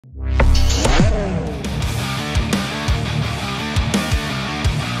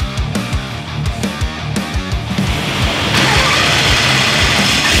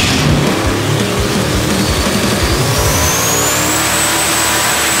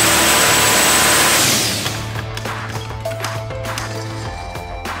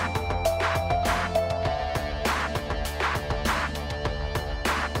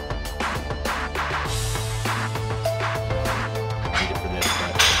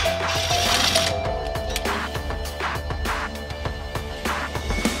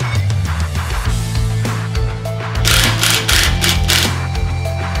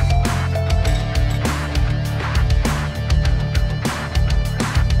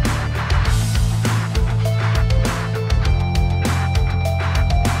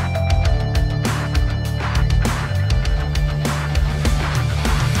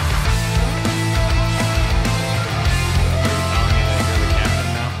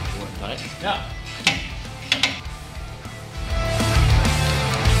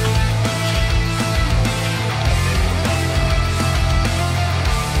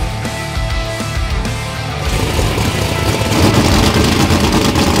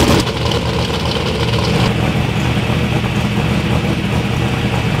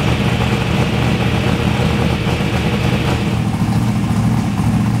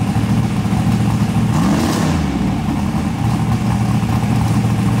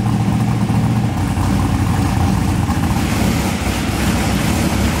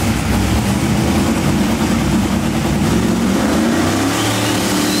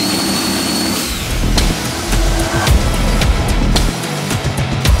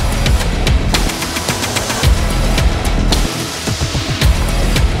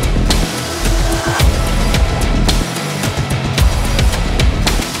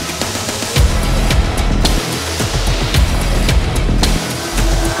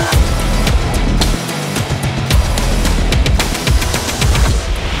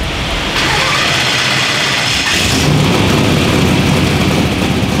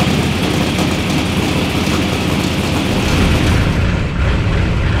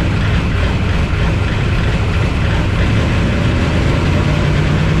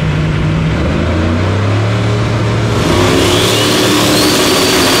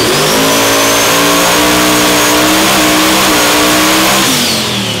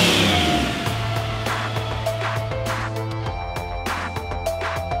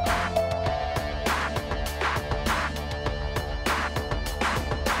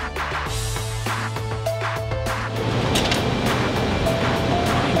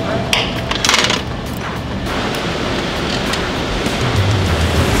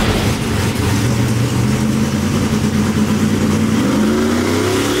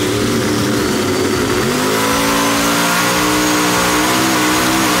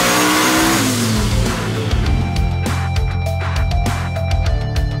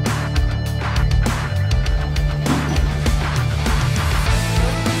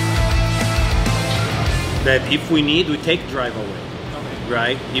That if we need, we take drive away,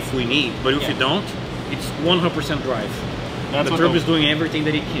 right? If we need, but if you don't, it's 100% drive. That's the turbo is doing everything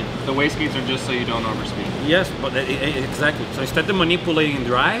that it can. The wastegates are just so you don't overspeed. Yes, but exactly. So instead of manipulating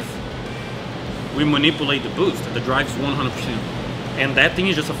drive, we manipulate the boost. The drive is 100%, and that thing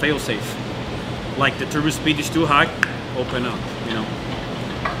is just a fail-safe. Like the turbo speed is too high, open up. You know.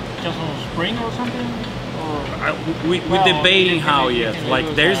 Just on a spring or something? Or we're debating how yet.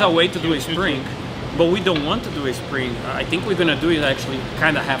 Like there's a way to do a spring. But we don't want to do a spring. I think we're gonna do it actually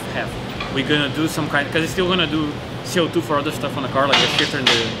kind of half-half. We're gonna do some kind, because it's still gonna do CO2 for other stuff on the car, like the shifter and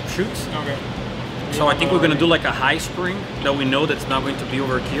the chutes. Okay. So I think we're gonna do like a high spring that we know that's not going to be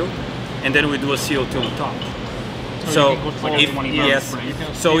overkill, and then we do a CO2 on top. So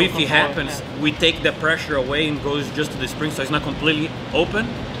if it happens, we take the pressure away and goes just to the spring, so it's not completely open,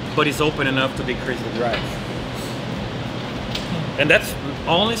 but it's open enough to decrease the drive. And that's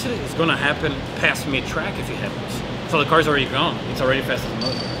honestly, it's gonna happen past mid-track if it happens. So the car's already gone. It's already fast as a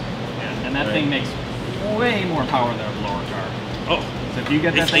motor. Yeah, and that thing makes way more power than a blower car. Oh, so if you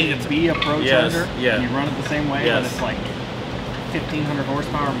get that thing to be a pro charger and you run it the same way, but it's like 1,500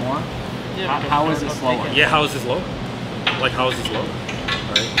 horsepower more. Yeah, how is it slower? Yeah, how is it slow? Like how is it slow?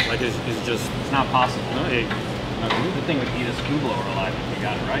 Right? Like it's just. It's not possible. No, the thing would eat a screw blower alive if you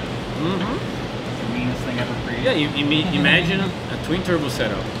got it right. Mm-hmm. Meanest thing ever created. Yeah, imagine a twin turbo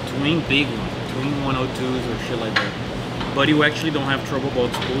setup, twin big one, twin 102s or shit like that. But you actually don't have trouble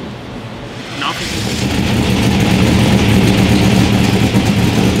about spool. Nothing.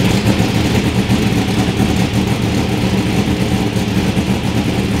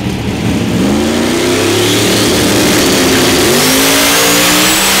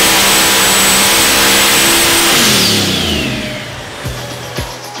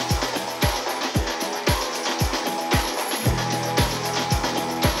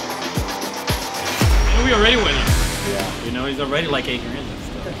 already like 8 grand and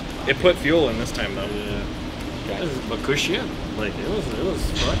stuff. It put fuel in this time though. Yeah. But good shit. Like it was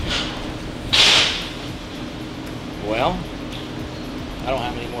fucking. Well, I don't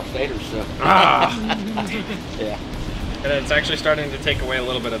have any more stators, so. Yeah. And it's actually starting to take away a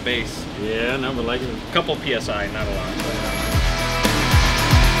little bit of bass. Yeah, no, but like a couple PSI, not a lot.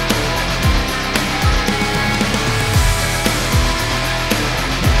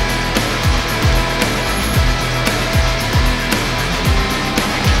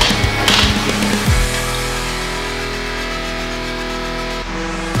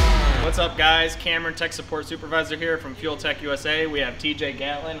 What's up, guys? Cameron, Tech Support Supervisor here from FuelTech USA. We have TJ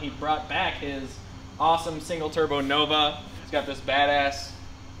Gatlin. He brought back his awesome single turbo Nova. It's got this badass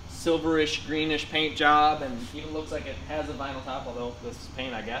silverish greenish paint job, and even looks like it has a vinyl top, although this is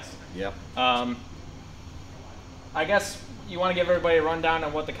paint, I guess. Yep. I guess you want to give everybody a rundown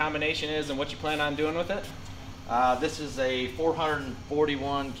on what the combination is and what you plan on doing with it? This is a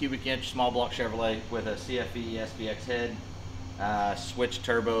 441 cubic inch small block Chevrolet with a CFE SBX head. Switched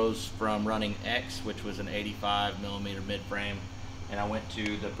turbos from running X, which was an 85 millimeter mid frame, and I went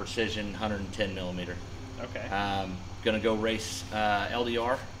to the Precision 110 millimeter. Okay. Gonna go race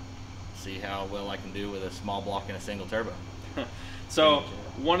LDR, see how well I can do with a small block and a single turbo. So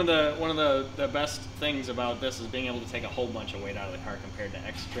one of the best things about this is being able to take a whole bunch of weight out of the car compared to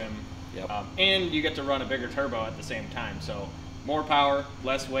X trim. Yep. And you get to run a bigger turbo at the same time. So more power,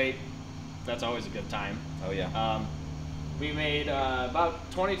 less weight. That's always a good time. Oh yeah. We made about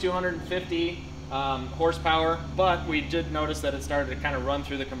 2,250 horsepower, but we did notice that it started to kind of run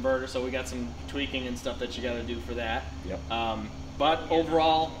through the converter, so we got some tweaking and stuff that you got to do for that. Yep. But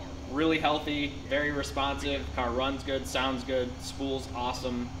overall, really healthy, very responsive. Car runs good, sounds good, spool's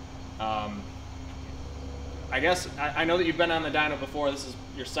awesome. I guess I know that you've been on the dyno before. This is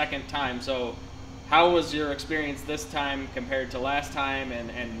your second time, so how was your experience this time compared to last time?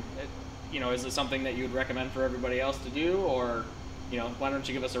 And you know, is it something that you would recommend for everybody else to do, or, you know, why don't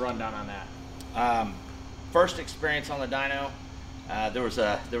you give us a rundown on that? First experience on the dyno, there was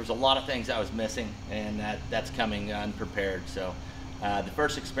a lot of things I was missing, and that's coming unprepared. So the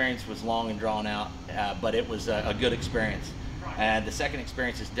first experience was long and drawn out, but it was a good experience. And the second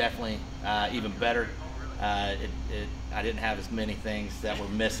experience is definitely even better. I didn't have as many things that were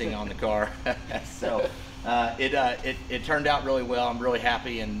missing on the car, so. It turned out really well. I'm really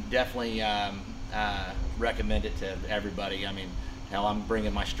happy, and definitely recommend it to everybody. I mean, hell, I'm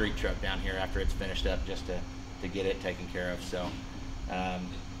bringing my street truck down here after it's finished up just to get it taken care of. So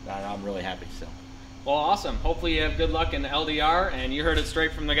I'm really happy. So. Well, awesome. Hopefully you have good luck in the LDR, and you heard it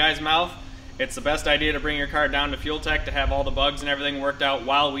straight from the guy's mouth. It's the best idea to bring your car down to FuelTech to have all the bugs and everything worked out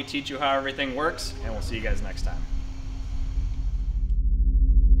while we teach you how everything works, and we'll see you guys next time.